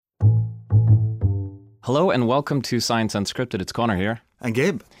Hello and welcome to Science Unscripted. It's Connor here. And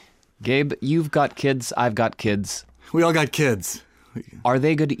Gabe. Gabe, you've got kids, I've got kids. We all got kids. Are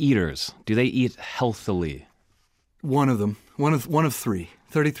they good eaters? Do they eat healthily? One of them. One of three.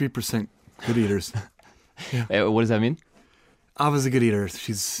 33% good eaters. Yeah. What does that mean? Ava's a good eater.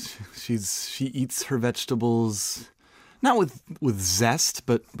 She eats her vegetables, not with zest,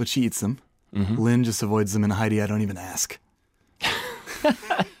 but she eats them. Mm-hmm. Lynn just avoids them, and Heidi, I don't even ask.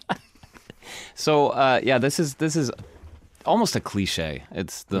 So, this is almost a cliche.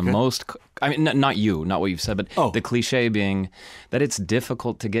 It's the most, I mean, not you, not what you've said, but the cliche being that it's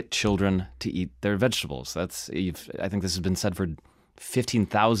difficult to get children to eat their vegetables. I think this has been said for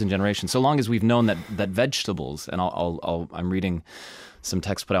 15,000 generations. So long as we've known that vegetables, and I'm reading some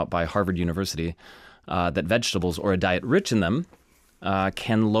text put out by Harvard University, that vegetables or a diet rich in them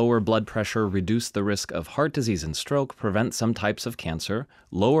can lower blood pressure, reduce the risk of heart disease and stroke, prevent some types of cancer,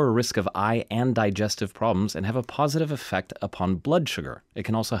 lower risk of eye and digestive problems, and have a positive effect upon blood sugar. It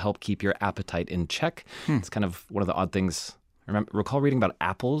can also help keep your appetite in check. It's kind of one of the odd things. Recall reading about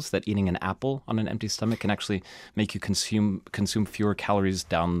apples, that eating an apple on an empty stomach can actually make you consume fewer calories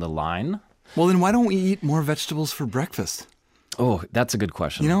down the line. Well, then why don't we eat more vegetables for breakfast? Oh, that's a good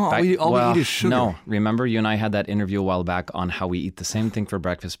question. You know, all we eat is sugar. No, remember you and I had that interview a while back on how we eat the same thing for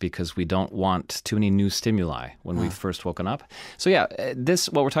breakfast because we don't want too many new stimuli when we've first woken up. So yeah,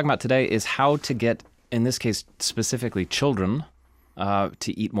 what we're talking about today is how to get, in this case specifically children,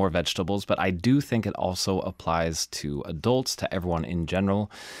 to eat more vegetables. But I do think it also applies to adults, to everyone in general.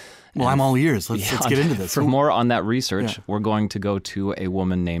 Well, I'm all ears. Let's get into this. For more on that research, we're going to go to a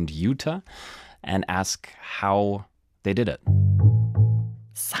woman named Jutta and ask how they did it.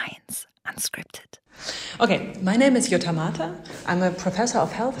 Science Unscripted. Okay, my name is Jutta Marta. I'm a professor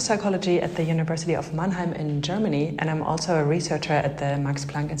of health psychology at the University of Mannheim in Germany, and I'm also a researcher at the Max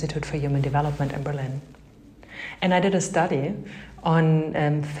Planck Institute for Human Development in Berlin. And I did a study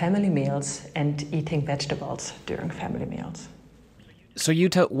on family meals and eating vegetables during family meals. So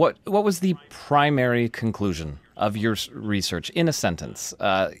Jutta, what was the primary conclusion of your research in a sentence?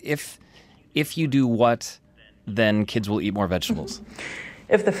 If you do what, then kids will eat more vegetables.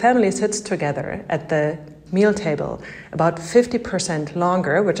 If the family sits together at the meal table about 50%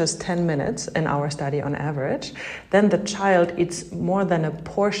 longer, which is 10 minutes in our study on average, then the child eats more than a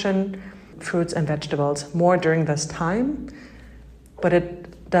portion fruits and vegetables more during this time, but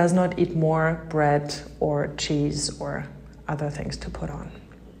it does not eat more bread or cheese or other things to put on.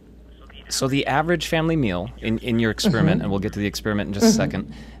 So the average family meal in your experiment, and we'll get to the experiment in just a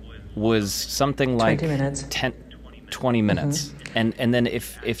second, was something like 20 minutes. 20 minutes. And then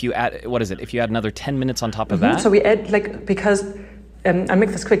if you add, if you add another 10 minutes on top of that? So we add, because, I'll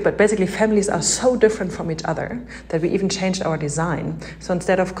make this quick, but basically families are so different from each other that we even changed our design. So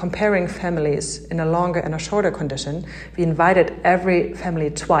instead of comparing families in a longer and a shorter condition, we invited every family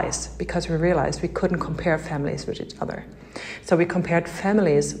twice because we realized we couldn't compare families with each other. So we compared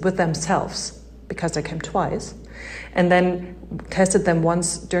families with themselves because they came twice, and then tested them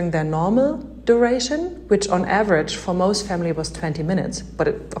once during their normal duration, which on average for most family was 20 minutes, but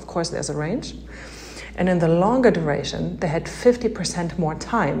of course there's a range. And in the longer duration, they had 50% more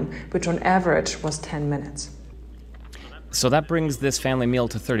time, which on average was 10 minutes. So that brings this family meal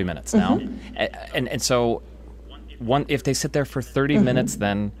to 30 minutes now. And so if they sit there for 30 minutes,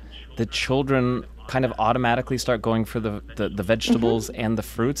 then the children kind of automatically start going for the vegetables and the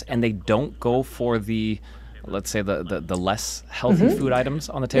fruits, and they don't go for the, let's say, the less healthy food items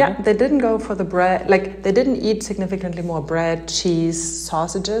on the table? Yeah, they didn't go for the bread. They didn't eat significantly more bread, cheese,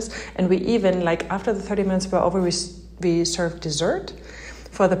 sausages. And we even, after the 30 minutes were over, we served dessert.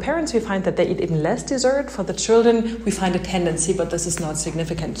 For the parents, we find that they eat even less dessert. For the children, we find a tendency, but this is not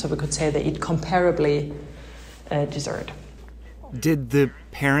significant. So we could say they eat comparably dessert. Did the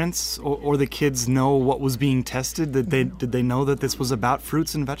parents or the kids know what was being tested? Did they know that this was about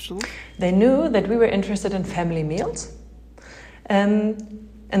fruits and vegetables? They knew that we were interested in family meals, and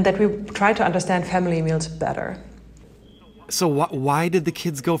that we tried to understand family meals better. So why did the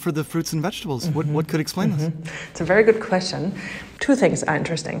kids go for the fruits and vegetables? What could explain this? It's a very good question. Two things are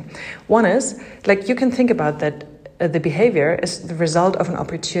interesting. One is, you can think about that the behavior is the result of an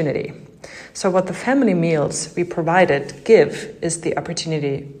opportunity. So what the family meals we provided give is the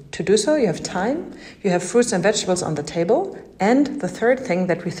opportunity to do so. You have time, you have fruits and vegetables on the table, and the third thing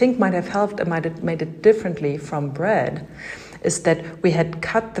that we think might have helped and might have made it differently from bread is that we had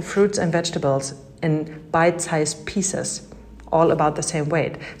cut the fruits and vegetables in bite-sized pieces, all about the same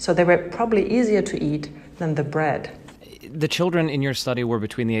weight. So they were probably easier to eat than the bread. the children in your study were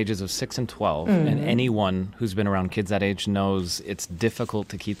between the ages of 6 and 12, and anyone who's been around kids that age knows it's difficult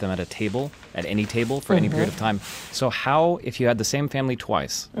to keep them at any table for any period of time. So how, if you had the same family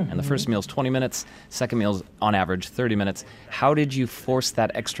twice, and the first meal's 20 minutes, second meal's on average 30 minutes, how did you force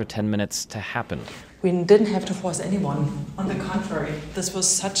that extra 10 minutes to happen? We didn't have to force anyone. On the contrary, this was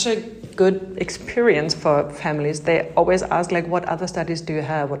such a good experience for families. They always ask, like, what other studies do you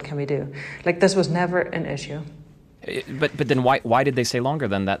have? What can we do? Like, this was never an issue. But then why did they stay longer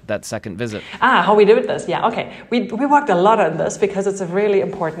than that second visit? How we did this? Yeah, okay. We worked a lot on this because it's a really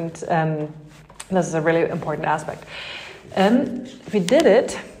important. This is a really important aspect. We did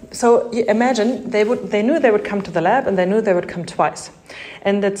it. So you imagine they knew they would come to the lab, and they knew they would come twice.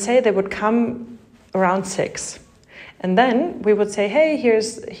 And let's say they would come around 6, and then we would say, hey,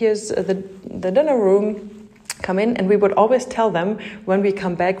 here's the dinner room, come in, and we would always tell them when we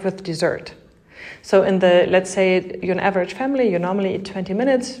come back with dessert. So let's say you're an average family, you normally eat 20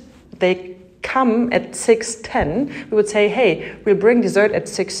 minutes, they come at 6:10, we would say, hey, we'll bring dessert at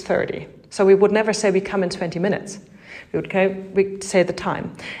 6:30. So we would never say we come in 20 minutes. We'd say the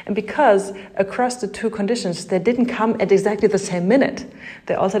time. And because across the two conditions, they didn't come at exactly the same minute.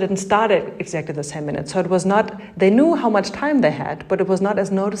 They also didn't start at exactly the same minute. So it was not, they knew how much time they had, but it was not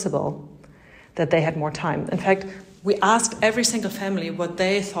as noticeable that they had more time. In fact, we asked every single family what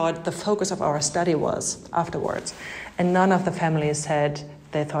they thought the focus of our study was afterwards. And none of the families said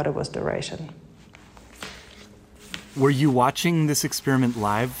they thought it was duration. Were you watching this experiment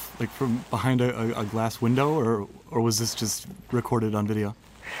live, like from behind a glass window, or was this just recorded on video?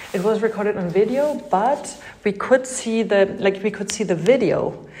 It was recorded on video, but we could see the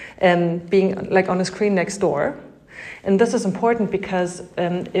video being like on a screen next door. And this is important because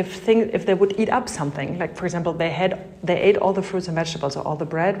if they would eat up something, like for example they ate all the fruits and vegetables or all the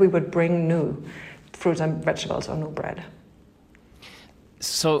bread, we would bring new fruits and vegetables or new bread.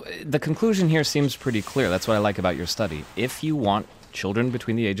 So the conclusion here seems pretty clear. That's what I like about your study. If you want children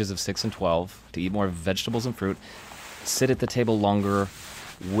between the ages of 6 and 12 to eat more vegetables and fruit, sit at the table longer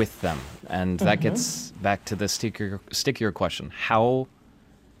with them. And that gets back to the stickier question. How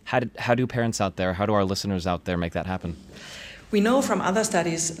do parents out there, how do our listeners out there make that happen? We know from other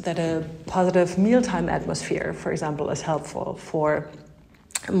studies that a positive mealtime atmosphere, for example, is helpful for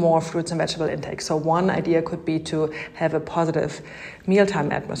more fruits and vegetable intake. So one idea could be to have a positive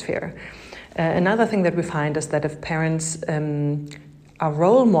mealtime atmosphere. Another thing that we find is that if parents are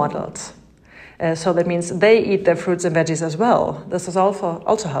role models, so that means they eat their fruits and veggies as well. This is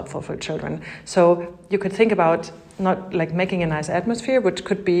also helpful for children. So you could think about not like making a nice atmosphere, which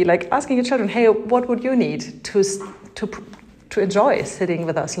could be like asking your children, hey, what would you need to enjoy sitting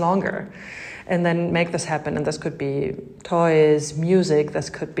with us longer? And then make this happen. And this could be toys, music. This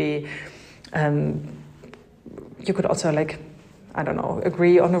could be, you could also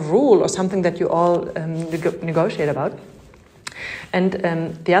agree on a rule or something that you all negotiate about. And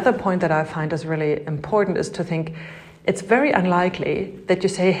the other point that I find is really important is to think it's very unlikely that you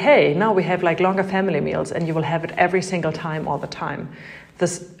say, hey, now we have like longer family meals and you will have it every single time all the time.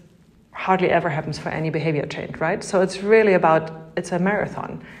 This hardly ever happens for any behavior change, right? So it's really it's a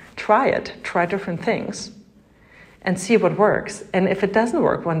marathon. Try different things and see what works. And if it doesn't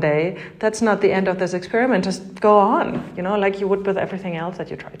work one day, that's not the end of this experiment. Just go on, like you would with everything else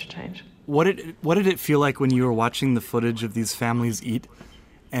that you try to change. What did it feel like when you were watching the footage of these families eat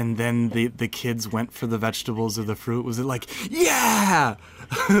and then the kids went for the vegetables or the fruit? Was it like, yeah!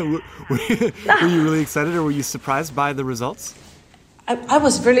 Were you really excited, or were you surprised by the results? I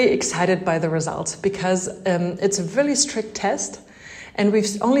was really excited by the results because it's a really strict test. And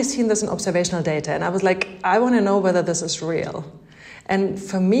we've only seen this in observational data. And I was like, I want to know whether this is real. And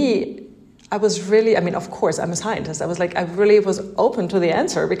for me, I was really, of course, I'm a scientist. I was like, I really was open to the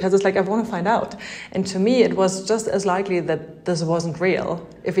answer because it's like, I want to find out. And to me, it was just as likely that this wasn't real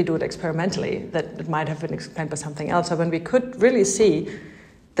if we do it experimentally, that it might have been explained by something else. So when we could really see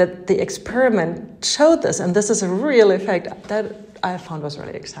that the experiment showed this, and this is a real effect, that I found was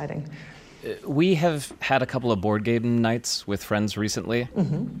really exciting. We have had a couple of board game nights with friends recently,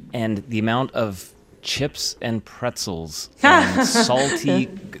 and the amount of chips and pretzels and salty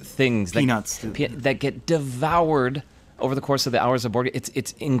things that get devoured over the course of the hours of board game,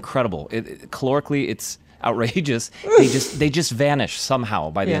 it's incredible. Calorically, it's outrageous. They just vanish somehow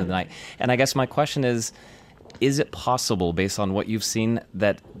by the end of the night. And I guess my question is it possible, based on what you've seen,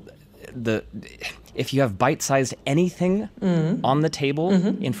 that if you have bite-sized anything on the table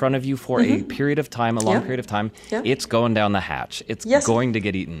in front of you for a period of time, a long period of time, it's going down the hatch. It's going to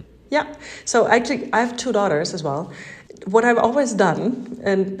get eaten. Yeah. So actually, I have 2 daughters as well. what I've always done,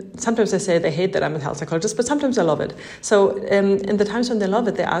 and sometimes they say they hate that I'm a health psychologist, but sometimes I love it. So in the times when they love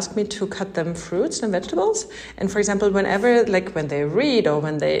it, they ask me to cut them fruits and vegetables. And for example, whenever, like when they read or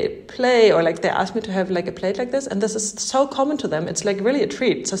when they play, or like they ask me to have like a plate like this, and this is so common to them, it's like really a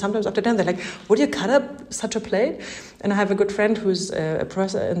treat. So sometimes after dinner, they're like, would you cut up such a plate? And I have a good friend who's a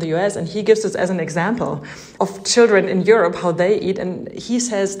professor in the US, and he gives this as an example of children in Europe, how they eat. And he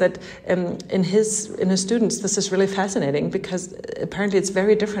says that in his students, this is really fascinating because apparently it's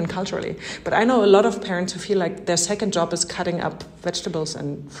very different culturally. But I know a lot of parents who feel like their second job is cutting up vegetables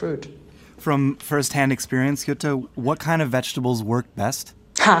and fruit. From first-hand experience, Jutta, what kind of vegetables work best?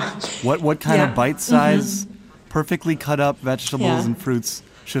 Ha! What kind of bite-size, perfectly cut up vegetables and fruits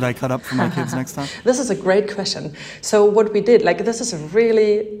should I cut up for my kids next time? This is a great question. So what we did, like this is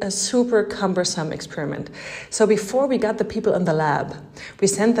a super cumbersome experiment. So before we got the people in the lab, we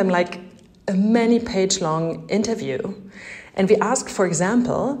sent them like a many-page-long interview, and we asked, for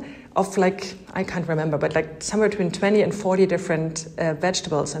example, of like, I can't remember, but like somewhere between 20 and 40 different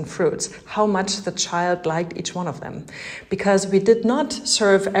vegetables and fruits, how much the child liked each one of them. Because we did not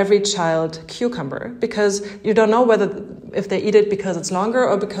serve every child cucumber, because you don't know if they eat it because it's longer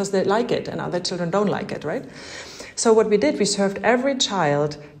or because they like it, and other children don't like it, right? So what we did, we served every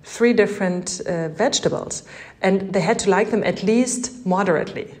child 3 different vegetables, and they had to like them at least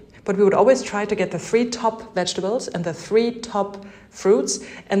moderately. But we would always try to get the 3 top vegetables and the 3 top fruits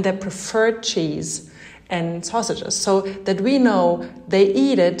and their preferred cheese and sausages, so that we know they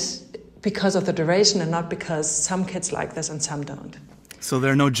eat it because of the duration and not because some kids like this and some don't. So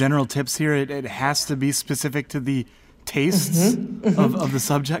there are no general tips here? It has to be specific to the tastes of the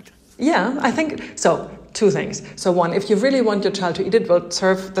subject? Yeah, I think so. 2 things. So 1, if you really want your child to eat it, well,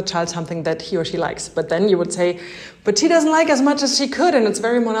 serve the child something that he or she likes. But then you would say, but she doesn't like as much as she could, and it's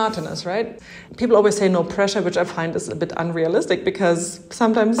very monotonous, right? People always say no pressure, which I find is a bit unrealistic because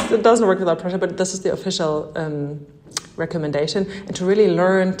sometimes it doesn't work without pressure, but this is the official recommendation. And to really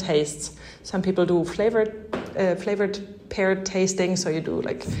learn tastes. Some people do flavored paired tasting, so you do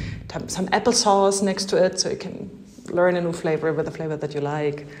like some applesauce next to it, so you can learn a new flavor with a flavor that you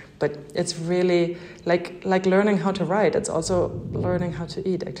like. But it's really like learning how to write. It's also learning how to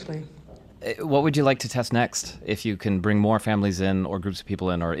eat, actually. What would you like to test next if you can bring more families in or groups of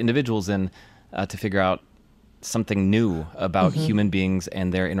people in or individuals in to figure out something new about human beings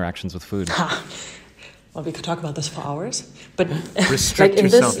and their interactions with food? Well, we could talk about this for hours. But restrict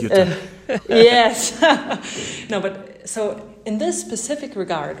yourself, Jutta. Yes. No, but so in this specific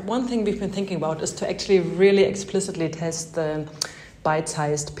regard, one thing we've been thinking about is to actually really explicitly test the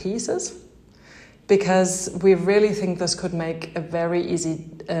bite-sized pieces, because we really think this could make a very easy,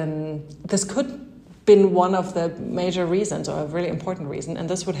 this could been one of the major reasons, or a really important reason, and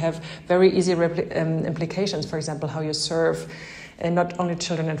this would have very easy implications, for example, how you serve not only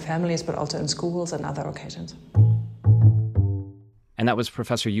children and families, but also in schools and other occasions. And that was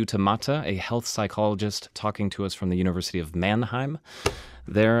Professor Jutta Matte, a health psychologist, talking to us from the University of Mannheim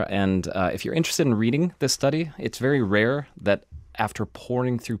there. And if you're interested in reading this study, it's very rare that after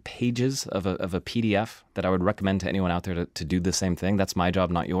pouring through pages of a PDF that I would recommend to anyone out there to do the same thing. That's my job,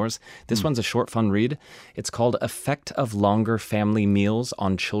 not yours. This one's a short, fun read. It's called Effect of Longer Family Meals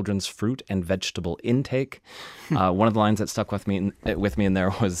on Children's Fruit and Vegetable Intake. One of the lines that stuck with me in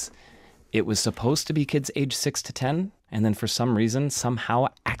there was, it was supposed to be kids age 6 to 10, and then for some reason, somehow,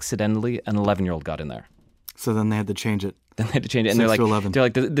 accidentally, an 11-year-old got in there. So then they had to change it. And they're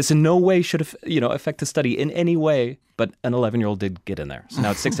like, this in no way should affect the study in any way, but an 11-year-old did get in there. So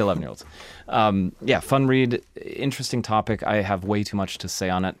now it's 6 to 11-year-olds. Fun read, interesting topic. I have way too much to say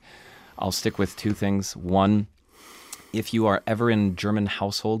on it. I'll stick with 2 things. 1, if you are ever in German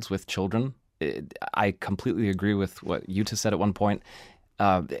households with children, I completely agree with what Jutta said at one point.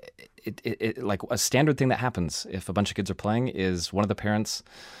 Like a standard thing that happens if a bunch of kids are playing is one of the parents,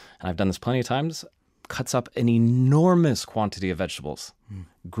 and I've done this plenty of times, cuts up an enormous quantity of vegetables.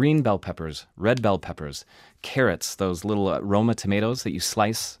 Green bell peppers, red bell peppers, carrots, those little Roma tomatoes that you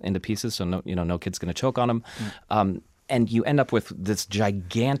slice into pieces so no kid's going to choke on them. And you end up with this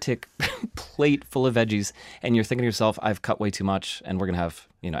gigantic plate full of veggies, and you're thinking to yourself, I've cut way too much, and we're going to have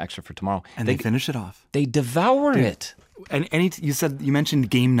extra for tomorrow. And they finish it off. They devour it. And you mentioned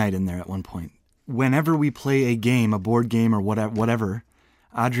game night in there at one point. Whenever we play a game, a board game or whatever,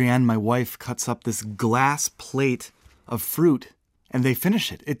 Adrienne, my wife, cuts up this glass plate of fruit, and they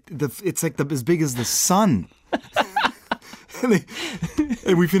finish it. It's like as big as the sun.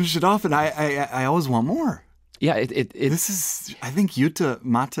 and we finish it off, and I always want more. Yeah, I think Jutta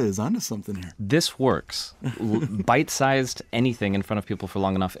Mata is onto something here. this works. Bite-sized anything in front of people for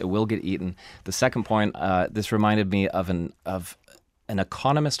long enough, it will get eaten. The second point, this reminded me of an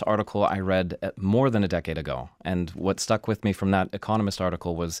Economist article I read more than a decade ago. And what stuck with me from that Economist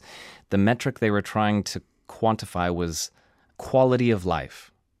article was the metric they were trying to quantify was quality of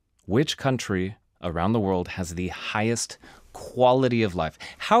life. Which country around the world has the highest quality of life?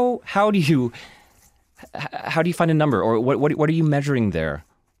 How do you find a number, or what are you measuring there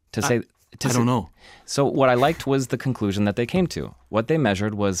to say? I don't know. So what I liked was the conclusion that they came to. What they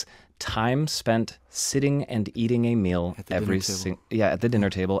measured was time spent sitting and eating a meal at the dinner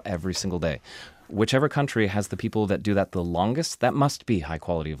table every single day. Whichever country has the people that do that the longest, that must be high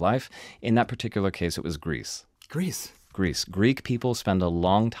quality of life. In that particular case, it was Greece. Greece. Greek people spend a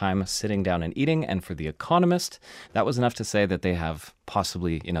long time sitting down and eating, and for The Economist, that was enough to say that they have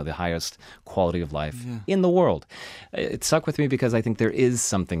possibly, the highest quality of life in the world. It stuck with me because I think there is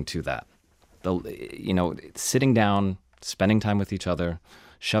something to that. Sitting down, spending time with each other,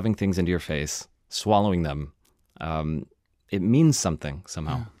 shoving things into your face, swallowing them, it means something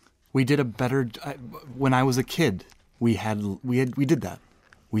somehow. Yeah. We did a better. When I was a kid, we did that.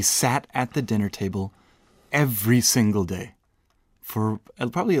 We sat at the dinner table every single day for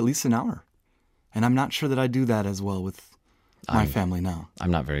probably at least an hour. And I'm not sure that I do that as well with my family now.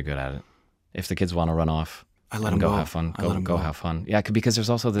 I'm not very good at it. If the kids want to run off, I let them go. Have fun. Go have fun. Yeah, because there's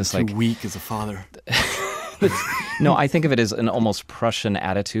also this too weak as a father. No, I think of it as an almost Prussian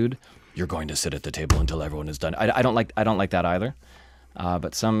attitude. You're going to sit at the table until everyone is done. I don't like that either.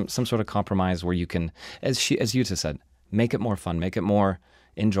 But some sort of compromise where you can, as Jutta said, make it more fun, make it more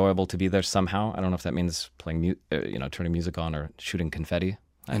enjoyable to be there somehow. I don't know if that means playing, turning music on or shooting confetti.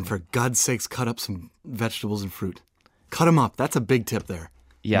 And for God's sakes, cut up some vegetables and fruit. Cut them up. That's a big tip there.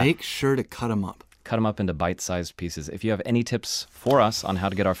 Yeah. Make sure to cut them up. Cut them up into bite-sized pieces. If you have any tips for us on how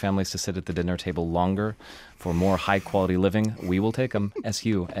to get our families to sit at the dinner table longer for more high-quality living, we will take them.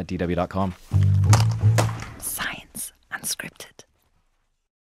 su@dw.com. Science Unscripted.